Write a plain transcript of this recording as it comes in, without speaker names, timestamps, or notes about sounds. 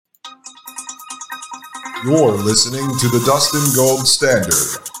You're listening to the Dustin Gold Standard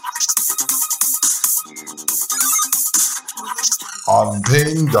on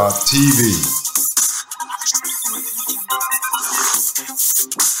Pain.tv.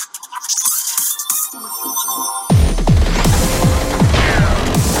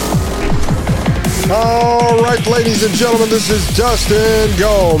 All right, ladies and gentlemen, this is Dustin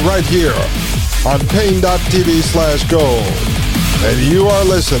Gold right here on Pain.tv/gold. And you are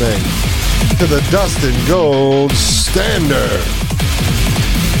listening to the Dustin Gold Standard.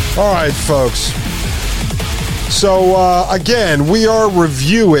 All right, folks. So, again, we are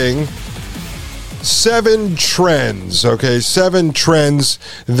reviewing 7 trends, okay? 7 trends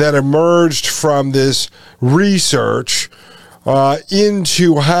that emerged from this research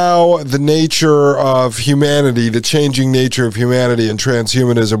into how the nature of humanity, the changing nature of humanity and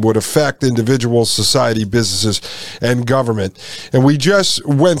transhumanism would affect individuals, society, businesses, and government. And we just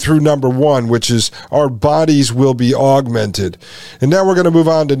went through number 1, which is our bodies will be augmented. And now we're going to move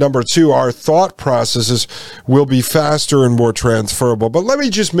on to number 2. Our thought processes will be faster and more transferable. But let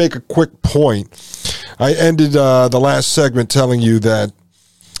me just make a quick point. I ended the last segment telling you that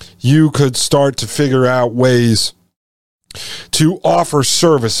you could start to figure out ways to offer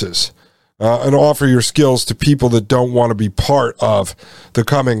services and offer your skills to people that don't want to be part of the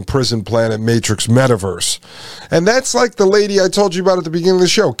coming Prison Planet Matrix metaverse. And that's like the lady I told you about at the beginning of the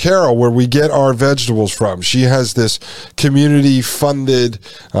show, Carol, where we get our vegetables from. She has this community-funded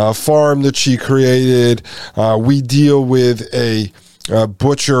farm that she created. We deal with a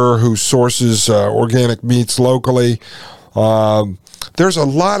butcher who sources organic meats locally. There's a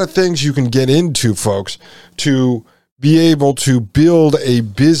lot of things you can get into, folks, to be able to build a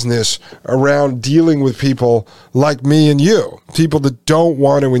business around dealing with people like me and you, people that don't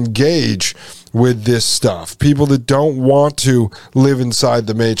want to engage with this stuff, people that don't want to live inside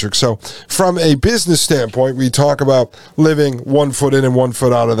the matrix. So from a business standpoint, we talk about living 1 foot in and 1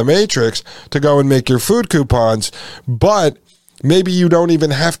 foot out of the matrix to go and make your food coupons, but maybe you don't even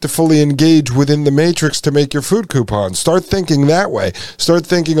have to fully engage within the matrix to make your food coupons. Start thinking that way. Start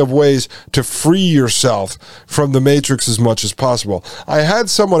thinking of ways to free yourself from the matrix as much as possible. I had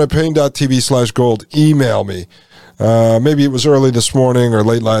someone at Pain.tv/gold email me. Maybe it was early this morning or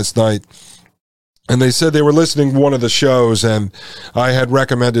late last night. And they said they were listening to one of the shows and I had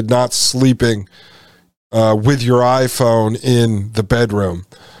recommended not sleeping with your iPhone in the bedroom,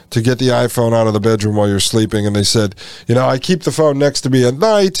 to get the iPhone out of the bedroom while you're sleeping. And they said, I keep the phone next to me at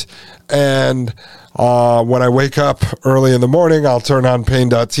night, and when I wake up early in the morning, I'll turn on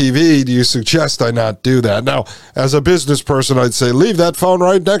Pain.tv. Do you suggest I not do that? Now, as a business person, I'd say, leave that phone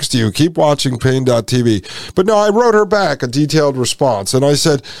right next to you. Keep watching Pain.tv. But no, I wrote her back a detailed response, and I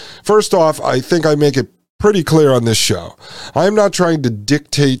said, first off, I think I make it pretty clear on this show. I'm not trying to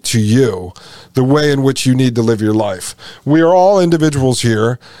dictate to you the way in which you need to live your life. We are all individuals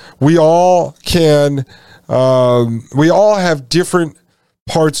here. We all have different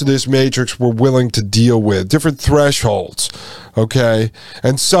parts of this matrix we're willing to deal with, different thresholds, okay?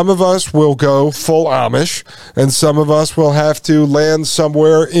 And some of us will go full Amish, and some of us will have to land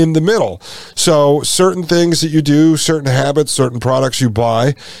somewhere in the middle. So certain things that you do, certain habits, certain products you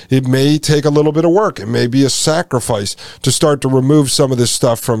buy, it may take a little bit of work. It may be a sacrifice to start to remove some of this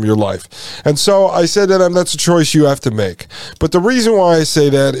stuff from your life. And so I said to them, that's a choice you have to make. But the reason why I say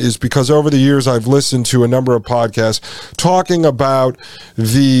that is because over the years I've listened to a number of podcasts talking about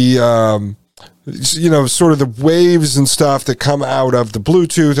the sort of the waves and stuff that come out of the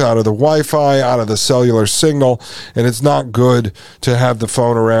Bluetooth, out of the Wi-Fi, out of the cellular signal, and it's not good to have the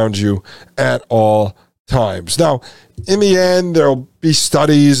phone around you at all times. Now, in the end, there'll be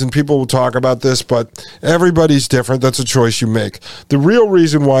studies and people will talk about this, but everybody's different. That's a choice you make. The real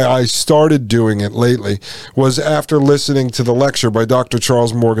reason why I started doing it lately was after listening to the lecture by Dr.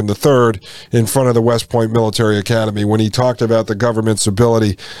 Charles Morgan III in front of the West Point Military Academy when he talked about the government's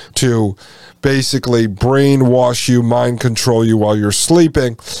ability to basically brainwash you, mind control you while you're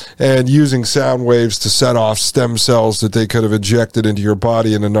sleeping, and using sound waves to set off stem cells that they could have injected into your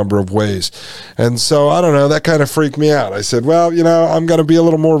body in a number of ways. And so, I don't know, that kind of freaked me out. I said, well, I'm going to be a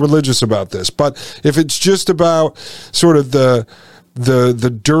little more religious about this. But if it's just about sort of the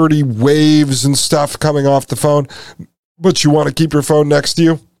dirty waves and stuff coming off the phone, but you want to keep your phone next to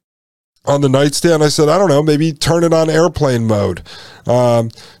you on the nightstand, I said, I don't know, maybe turn it on airplane mode.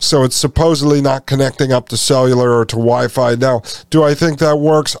 So it's supposedly not connecting up to cellular or to Wi-Fi. Now, do I think that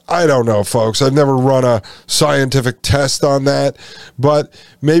works? I don't know, folks. I've never run a scientific test on that, but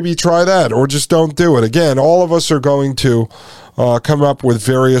maybe try that or just don't do it. Again, all of us are going to come up with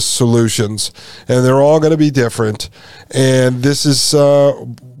various solutions, and they're all going to be different. And this is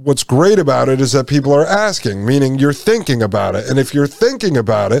what's great about it is that people are asking, meaning you're thinking about it. And if you're thinking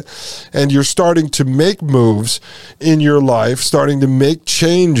about it and you're starting to make moves in your life, starting to make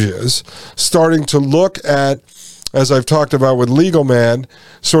changes, starting to look at, as I've talked about with Legal Man,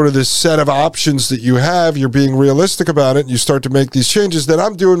 sort of this set of options that you have, you're being realistic about it, and you start to make these changes, then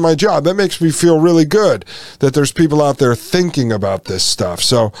I'm doing my job. That makes me feel really good that there's people out there thinking about this stuff.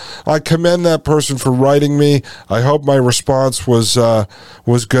 So I commend that person for writing me. I hope my response was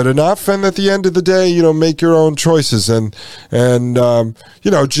good enough. And at the end of the day, make your own choices and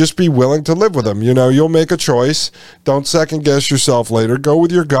just be willing to live with them. You'll make a choice. Don't second guess yourself later. Go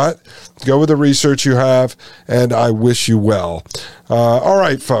with your gut. Go with the research you have, and I wish you well. All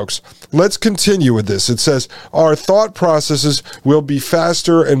right, folks, let's continue with this. It says, our thought processes will be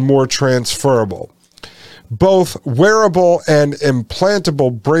faster and more transferable. Both wearable and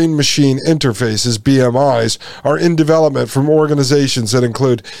implantable brain-machine interfaces, BMIs, are in development from organizations that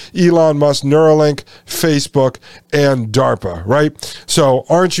include Elon Musk, Neuralink, Facebook, and DARPA, right? So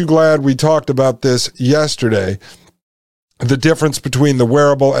aren't you glad we talked about this yesterday? The difference between the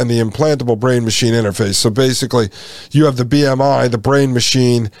wearable and the implantable brain-machine interface. So basically, you have the BMI, the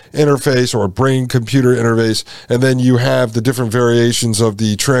brain-machine interface or brain-computer interface, and then you have the different variations of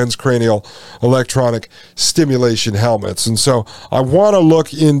the transcranial electronic stimulation helmets. And so I want to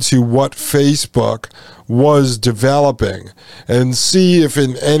look into what Facebook was developing and see if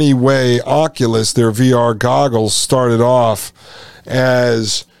in any way Oculus, their VR goggles, started off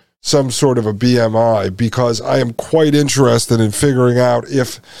as some sort of a BMI, because I am quite interested in figuring out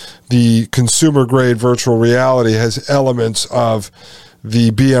if the consumer-grade virtual reality has elements of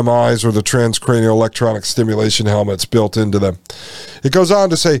the BMIs or the transcranial electronic stimulation helmets built into them. It goes on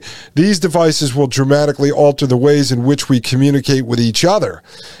to say, these devices will dramatically alter the ways in which we communicate with each other,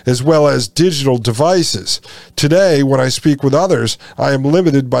 as well as digital devices. Today, when I speak with others, I am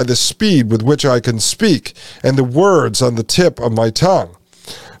limited by the speed with which I can speak and the words on the tip of my tongue.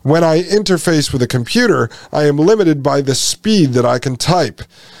 When I interface with a computer, I am limited by the speed that I can type.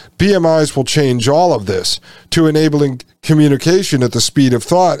 BMIs will change all of this to enabling communication at the speed of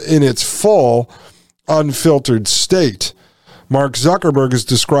thought in its full, unfiltered state. Mark Zuckerberg has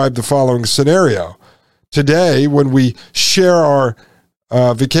described the following scenario. Today, when we share our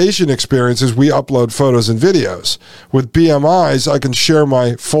vacation experiences, we upload photos and videos. With BMIs, I can share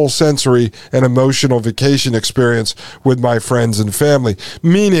my full sensory and emotional vacation experience with my friends and family,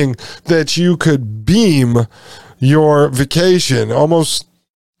 meaning that you could beam your vacation, almost,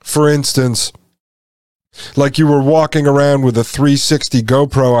 for instance, like you were walking around with a 360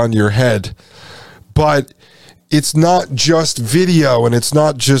 GoPro on your head. But it's not just video and it's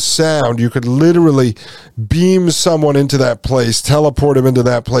not just sound. You could literally beam someone into that place, teleport them into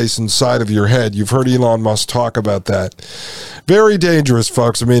that place inside of your head. You've heard Elon Musk talk about that. Very dangerous,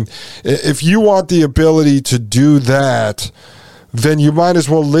 folks. I mean, if you want the ability to do that, then you might as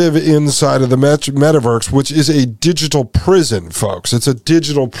well live inside of the metaverse, which is a digital prison, folks. It's a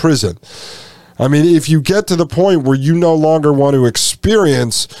digital prison. I mean, if you get to the point where you no longer want to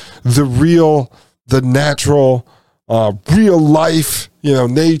experience the real, the natural, real life,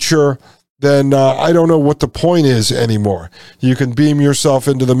 nature, then I don't know what the point is anymore. You can beam yourself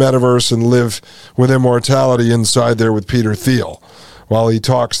into the metaverse and live with immortality inside there with Peter Thiel while he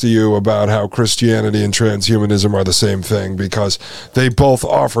talks to you about how Christianity and transhumanism are the same thing, because they both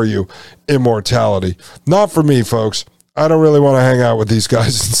offer you immortality. Not for me, folks. I don't really want to hang out with these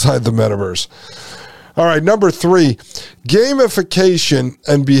guys inside the metaverse. All right, number 3, gamification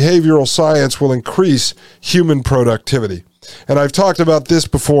and behavioral science will increase human productivity. And I've talked about this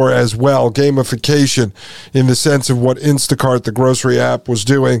before as well, gamification in the sense of what Instacart, the grocery app, was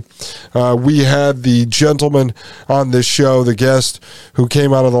doing. We had the gentleman on this show, the guest, who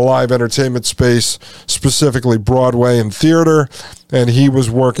came out of the live entertainment space, specifically Broadway and theater, and he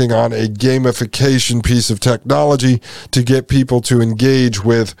was working on a gamification piece of technology to get people to engage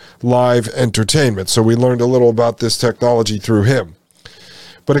with live entertainment. So we learned a little about this technology through him.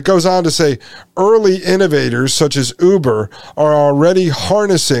 But it goes on to say, early innovators such as Uber are already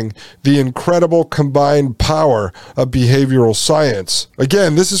harnessing the incredible combined power of behavioral science.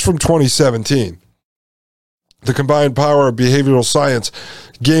 Again, this is from 2017. The combined power of behavioral science,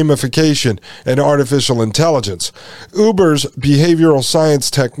 gamification, and artificial intelligence. Uber's behavioral science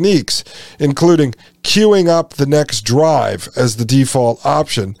techniques, including queuing up the next drive as the default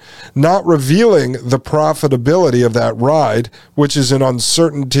option, not revealing the profitability of that ride, which is an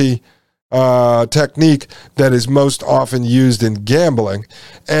uncertainty technique that is most often used in gambling,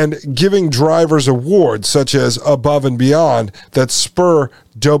 and giving drivers awards such as Above and Beyond that spur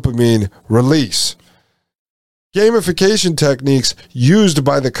dopamine release. Gamification techniques used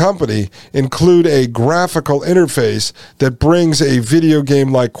by the company include a graphical interface that brings a video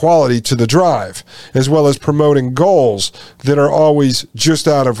game-like quality to the drive, as well as promoting goals that are always just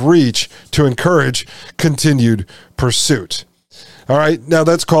out of reach to encourage continued pursuit. All right, now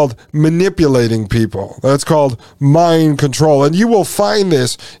that's called manipulating people. That's called mind control. And you will find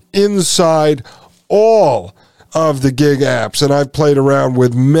this inside all of the gig apps, and I've played around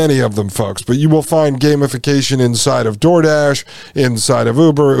with many of them, folks. But you will find gamification inside of DoorDash, inside of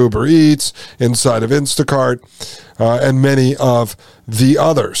Uber Eats, inside of Instacart, and many of the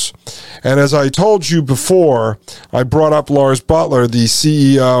others. And as I told you before, I brought up Lars Butler, the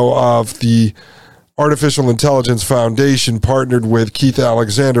CEO of the Artificial Intelligence Foundation, partnered with Keith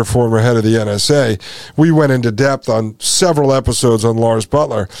Alexander, former head of the NSA. We went into depth on several episodes on Lars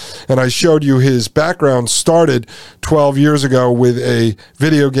Butler, and I showed you his background started 12 years ago with a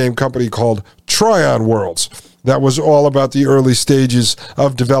video game company called Tryon Worlds. That was all about the early stages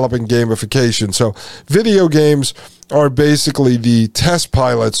of developing gamification. So video games are basically the test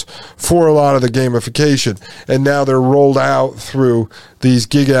pilots for a lot of the gamification. And now they're rolled out through these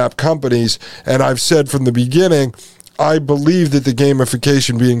gig app companies. And I've said from the beginning, I believe that the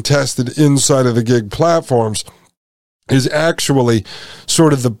gamification being tested inside of the gig platforms is actually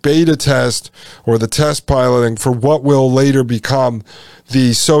sort of the beta test or the test piloting for what will later become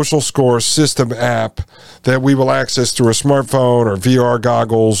the social score system app that we will access through a smartphone or VR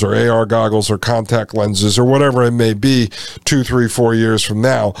goggles or AR goggles or contact lenses or whatever it may be 2, 3, 4 years from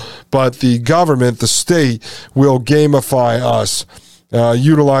now. But the government, the state, will gamify us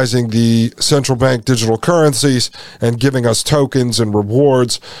utilizing the central bank digital currencies and giving us tokens and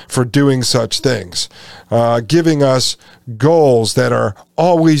rewards for doing such things, giving us goals that are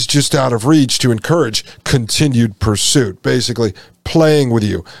always just out of reach to encourage continued pursuit, basically playing with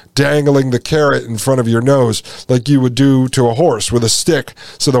you, dangling the carrot in front of your nose like you would do to a horse with a stick,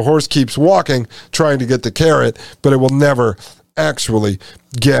 so the horse keeps walking trying to get the carrot, but it will never actually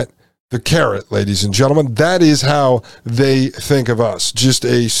get the carrot, ladies and gentlemen. That is how they think of us. Just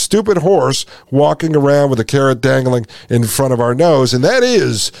a stupid horse walking around with a carrot dangling in front of our nose. And that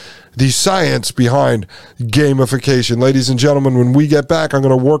is the science behind gamification. Ladies and gentlemen, when we get back, I'm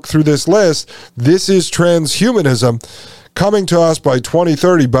going to work through this list. This is transhumanism, coming to us by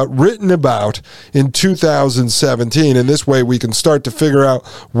 2030, but written about in 2017. And this way we can start to figure out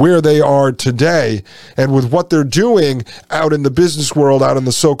where they are today and with what they're doing out in the business world, out in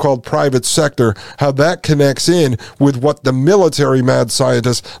the so-called private sector, how that connects in with what the military mad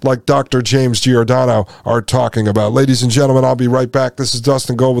scientists like Dr. James Giordano are talking about. Ladies and gentlemen, I'll be right back. This is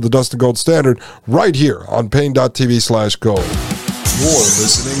Dustin Gold with the Dustin Gold Standard right here on Pain.tv/gold. You're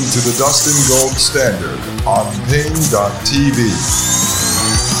listening to the Dustin Gold Standard on Pain.tv.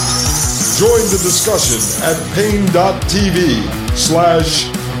 Join the discussion at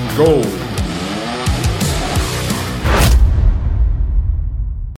Pain.tv/gold.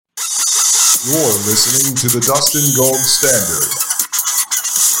 You're listening to the Dustin Gold Standard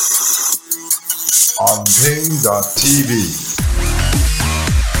on Pain.tv.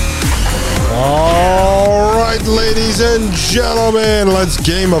 All right, ladies and gentlemen, let's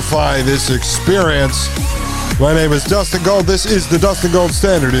gamify this experience. My name is Dustin Gold. This is the Dustin Gold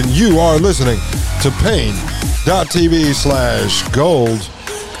Standard, and you are listening to Pain.tv/gold.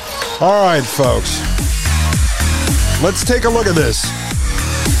 All right, folks, let's take a look at this.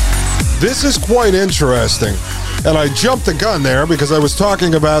 This is quite interesting, and I jumped the gun there because I was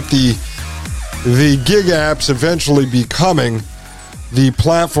talking about the gig apps eventually becoming the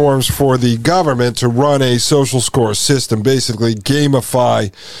platforms for the government to run a social score system, basically gamify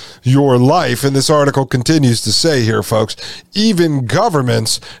your life. And this article continues to say here, folks, even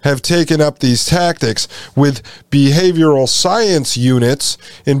governments have taken up these tactics with behavioral science units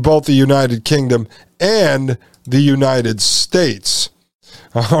in both the United Kingdom and the United States.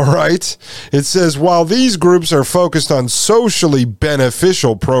 All right. It says, while these groups are focused on socially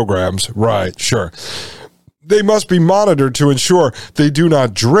beneficial programs, right, sure, they must be monitored to ensure they do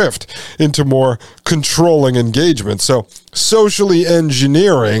not drift into more controlling engagement. So socially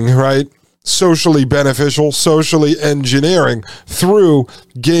engineering, right? Socially beneficial, socially engineering through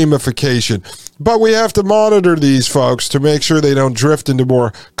gamification. But we have to monitor these folks to make sure they don't drift into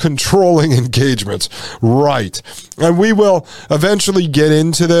more controlling engagements. Right. And we will eventually get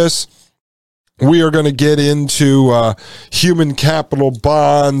into this We are going to get into human capital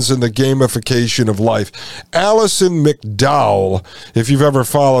bonds and the gamification of life. Alison McDowell, if you've ever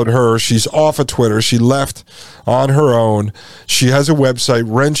followed her, she's off of Twitter. She left on her own. She has a website,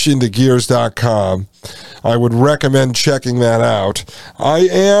 wrenchinthegears.com. I would recommend checking that out.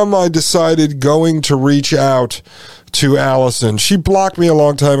 I decided, going to reach out to Allison. She blocked me a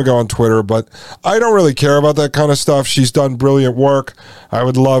long time ago on Twitter, but I don't really care about that kind of stuff. She's done brilliant work. I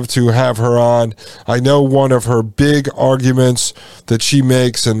would love to have her on. I know one of her big arguments that she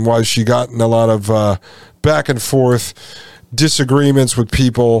makes, and why she got in a lot of back and forth disagreements with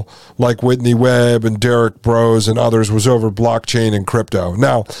people like Whitney Webb and Derek Bros and others, was over blockchain and crypto.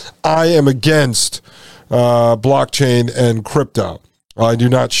 Now, I am against blockchain and crypto. I do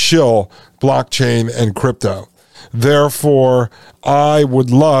not shill blockchain and crypto. Therefore, I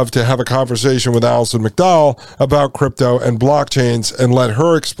would love to have a conversation with Alison McDowell about crypto and blockchains and let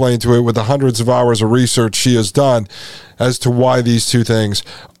her explain to it, with the hundreds of hours of research she has done, as to why these two things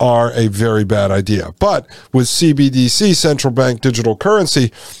are a very bad idea. But with CBDC, central bank digital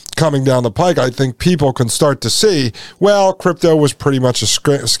currency, coming down the pike, I think people can start to see, well, crypto was pretty much a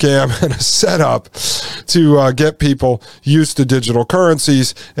scam and a setup to get people used to digital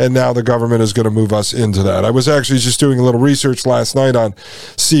currencies, and now the government is going to move us into that. I was actually just doing a little research last night on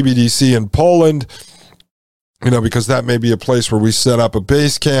CBDC in Poland, because that may be a place where we set up a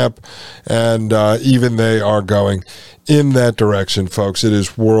base camp, and even they are going in that direction, folks. It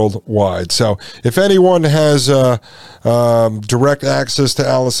is worldwide. So if anyone has direct access to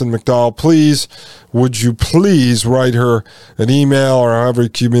Alison McDowell, would you please write her an email, or however you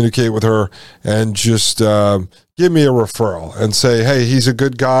communicate with her, and just give me a referral and say, hey, he's a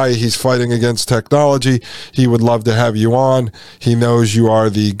good guy. He's fighting against technology. He would love to have you on. He knows you are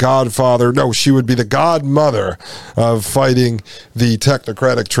the godfather. No, she would be the godmother of fighting the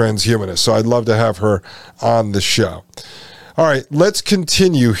technocratic transhumanists. So I'd love to have her on the show. All right, let's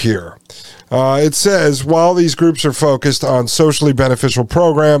continue here. It says, while these groups are focused on socially beneficial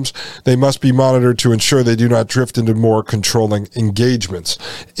programs, they must be monitored to ensure they do not drift into more controlling engagements.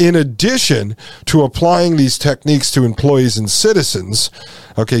 In addition to applying these techniques to employees and citizens,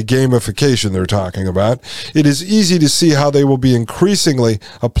 gamification they're talking about, it is easy to see how they will be increasingly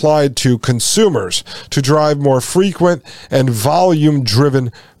applied to consumers to drive more frequent and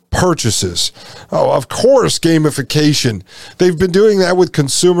volume-driven purchases. Oh, of course, gamification. They've been doing that with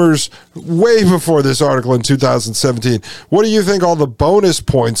consumers way before this article in 2017. What do you think all the bonus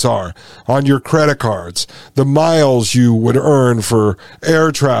points are on your credit cards? The miles you would earn for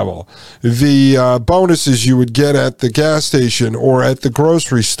air travel, the bonuses you would get at the gas station or at the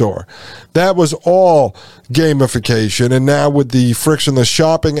grocery store. That was all gamification. And now with the frictionless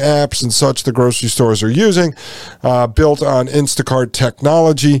shopping apps and such the grocery stores are using, built on Instacart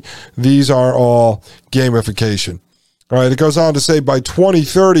technology, these are all gamification. All right, it goes on to say by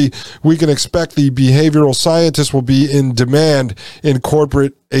 2030, we can expect the behavioral scientists will be in demand in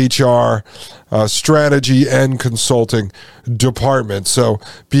corporate HR, strategy, and consulting departments. So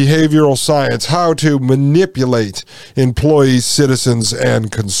behavioral science, how to manipulate employees, citizens,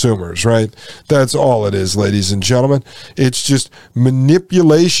 and consumers, right? That's all it is, ladies and gentlemen. It's just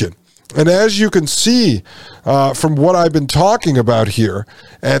manipulation. And as you can see from what I've been talking about here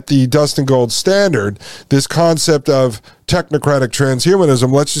at the Dustin Gold Standard, this concept of technocratic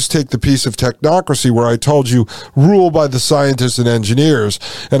transhumanism, let's just take the piece of technocracy where I told you rule by the scientists and engineers.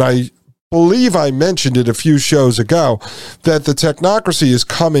 And I believe I mentioned it a few shows ago that the technocracy is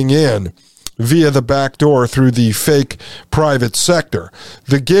coming in via the back door through the fake private sector.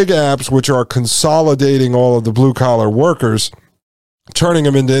 The gig apps, which are consolidating all of the blue-collar workers, turning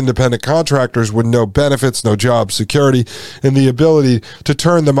them into independent contractors with no benefits, no job security, and the ability to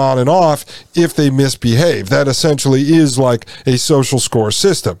turn them on and off if they misbehave. That essentially is like a social score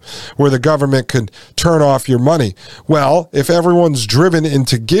system where the government can turn off your money. Well, if everyone's driven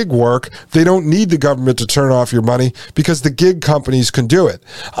into gig work, they don't need the government to turn off your money because the gig companies can do it.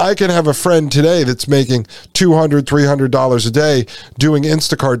 I can have a friend today that's making $200, $300 a day doing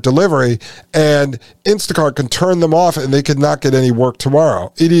Instacart delivery, and Instacart can turn them off and they could not get any work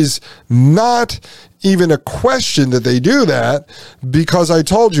tomorrow. It is not even a question that they do that, because I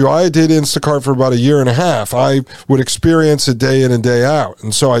told you I did Instacart for about a year and a half. I would experience it day in and day out.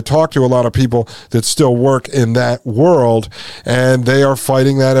 And so I talked to a lot of people that still work in that world, and they are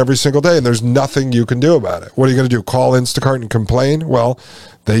fighting that every single day, and there's nothing you can do about it. What are you going to do? Call Instacart and complain? Well,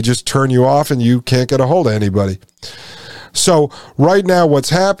 they just turn you off and you can't get a hold of anybody. So right now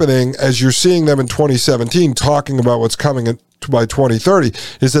what's happening, as you're seeing them in 2017 talking about what's coming by 2030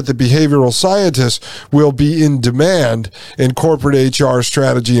 is that the behavioral scientists will be in demand in corporate HR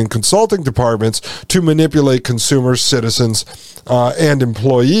strategy and consulting departments to manipulate consumers, citizens, and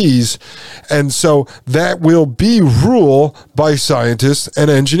employees. And so that will be rule by scientists and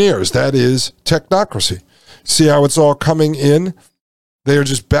engineers. That is technocracy. See how it's all coming in? They are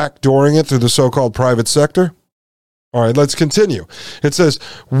just backdooring it through the so-called private sector. All right, let's continue. It says,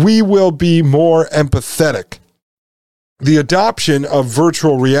 we will be more empathetic. The adoption of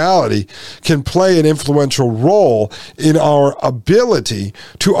virtual reality can play an influential role in our ability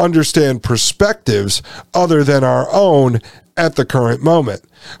to understand perspectives other than our own at the current moment.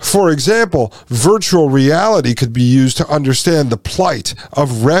 For example, virtual reality could be used to understand the plight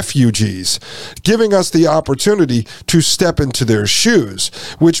of refugees, giving us the opportunity to step into their shoes,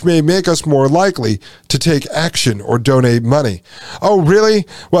 which may make us more likely to take action or donate money. Oh, really?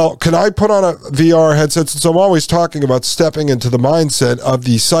 Well, can I put on a VR headset, since I'm always talking about stepping into the mindset of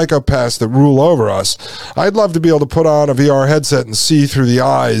the psychopaths that rule over us? I'd love to be able to put on a VR headset and see through the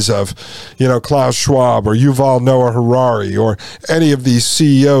eyes of, Klaus Schwab or Yuval Noah Harari or any of these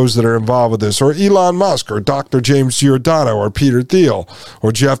CEOs that are involved with this, or Elon Musk, or Dr. James Giordano, or Peter Thiel,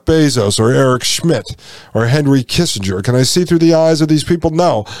 or Jeff Bezos, or Eric Schmidt, or Henry Kissinger. Can I see through the eyes of these people?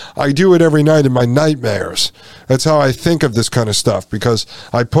 No. I do it every night in my nightmares. That's how I think of this kind of stuff, because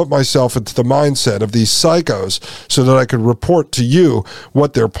I put myself into the mindset of these psychos so that I could report to you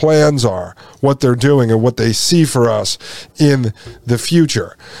what their plans are, what they're doing, and what they see for us in the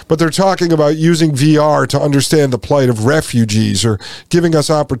future. But they're talking about using VR to understand the plight of refugees, or giving us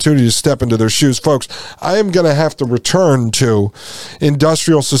opportunity to step into their shoes. Folks, I am going to have to return to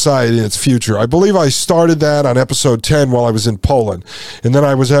industrial society in its future. I believe I started that on episode 10 while I was in Poland, and then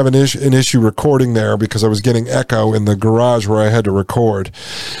I was having an issue recording there because I was getting echo in the garage where I had to record.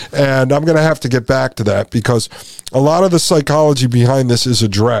 And I'm going to have to get back to that because a lot of the psychology behind this is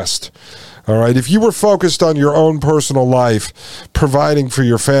addressed. All right. If you were focused on your own personal life, providing for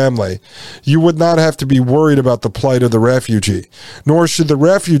your family, you would not have to be worried about the plight of the refugee, nor should the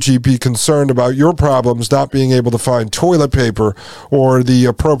refugee be concerned about your problems not being able to find toilet paper or the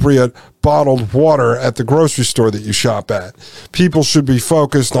appropriate bottled water at the grocery store that you shop at. People should be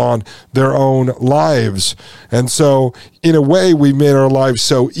focused on their own lives. And so, in a way, we made our lives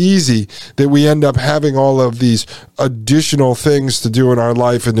so easy that we end up having all of these additional things to do in our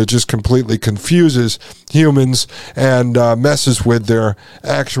life, and it just completely confuses humans and messes with their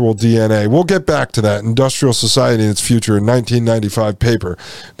actual DNA. We'll get back to that. Industrial Society and Its Future, in 1995 paper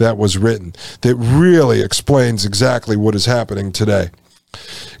that was written that really explains exactly what is happening today.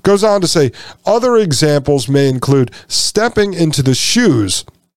 Goes on to say, other examples may include stepping into the shoes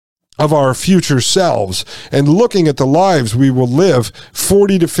of our future selves and looking at the lives we will live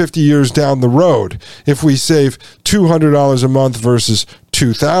 40 to 50 years down the road if we save $200 a month versus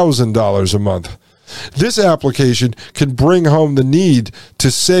 $2,000 a month. This application can bring home the need to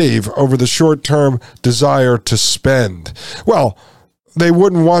save over the short-term desire to spend. Well, they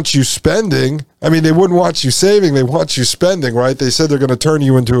wouldn't want you spending. I mean, they wouldn't want you saving. They want you spending, right? They said they're going to turn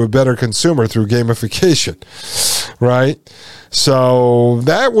you into a better consumer through gamification, right? So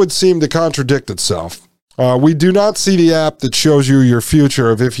that would seem to contradict itself. We do not see the app that shows you your future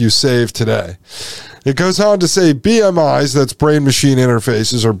of if you save today. It goes on to say BMIs, that's brain-machine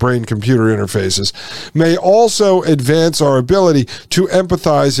interfaces or brain-computer interfaces, may also advance our ability to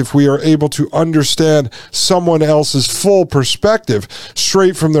empathize if we are able to understand someone else's full perspective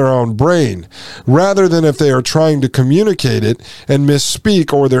straight from their own brain, rather than if they are trying to communicate it and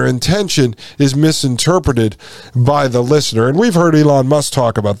misspeak or their intention is misinterpreted by the listener. And we've heard Elon Musk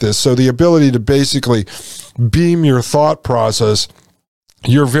talk about this. So the ability to basically beam your thought process,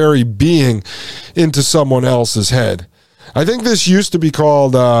 your very being, into someone else's head. I think this used to be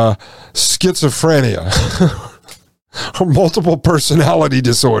called schizophrenia or multiple personality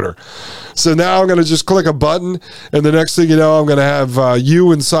disorder. So now I'm going to just click a button, and the next thing you know, I'm going to have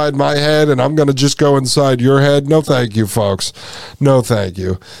you inside my head, and I'm going to just go inside your head. No, thank you, folks. No, thank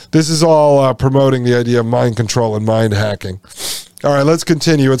you. This is all promoting the idea of mind control and mind hacking. All right, let's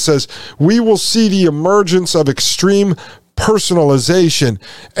continue. It says, we will see the emergence of extreme personalization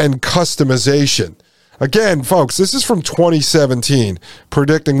and customization. Again, folks, this is from 2017,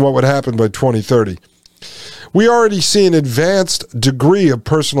 predicting what would happen by 2030. We already see an advanced degree of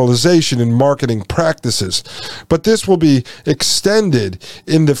personalization in marketing practices, but this will be extended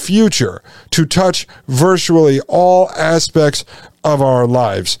in the future to touch virtually all aspects of our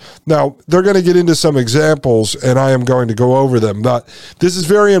lives. Now, they're going to get into some examples, and I am going to go over them, but this is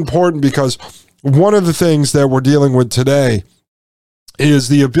very important because one of the things that we're dealing with today is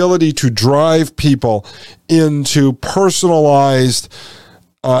the ability to drive people into personalized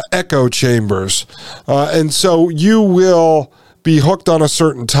echo chambers. And so you will be hooked on a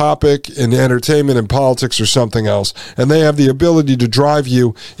certain topic in entertainment and politics or something else, and they have the ability to drive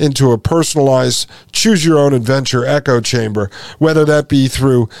you into a personalized choose-your-own-adventure echo chamber, whether that be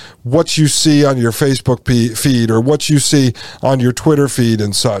through what you see on your Facebook feed or what you see on your Twitter feed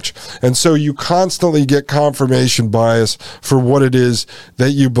and such. And so you constantly get confirmation bias for what it is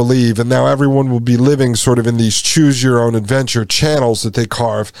that you believe, and now everyone will be living sort of in these choose-your-own-adventure channels that they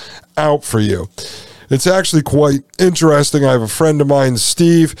carve out for you. It's actually quite interesting. I have a friend of mine,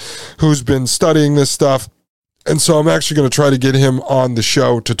 Steve, who's been studying this stuff. And so I'm actually going to try to get him on the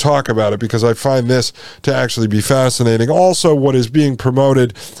show to talk about it because I find this to actually be fascinating. Also, what is being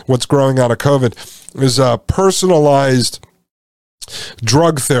promoted, what's growing out of COVID, is personalized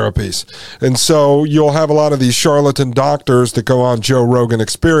drug therapies. And so you'll have a lot of these charlatan doctors that go on Joe Rogan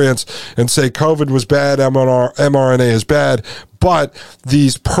Experience and say COVID was bad, mRNA is bad, but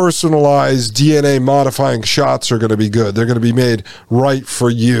these personalized DNA modifying shots are going to be good. They're going to be made right for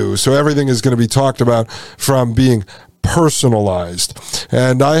you. So everything is going to be talked about from being personalized.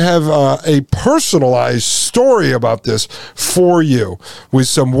 And I have a personalized story about this for you with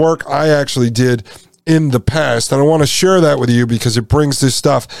some work I actually did in the past, and I want to share that with you because it brings this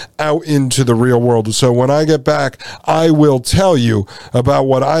stuff out into the real world. So when I get back, I will tell you about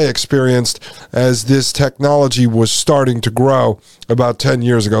what I experienced as this technology was starting to grow about 10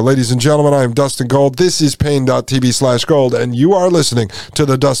 years ago. Ladies and gentlemen, I am Dustin Gold. This is Pain.tv/gold, and you are listening to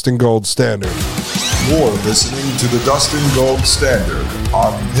the Dustin Gold Standard. You're listening to the Dustin Gold Standard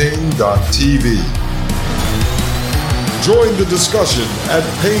on Pain.tv. Join the discussion at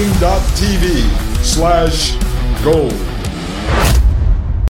Pain.tv/gold.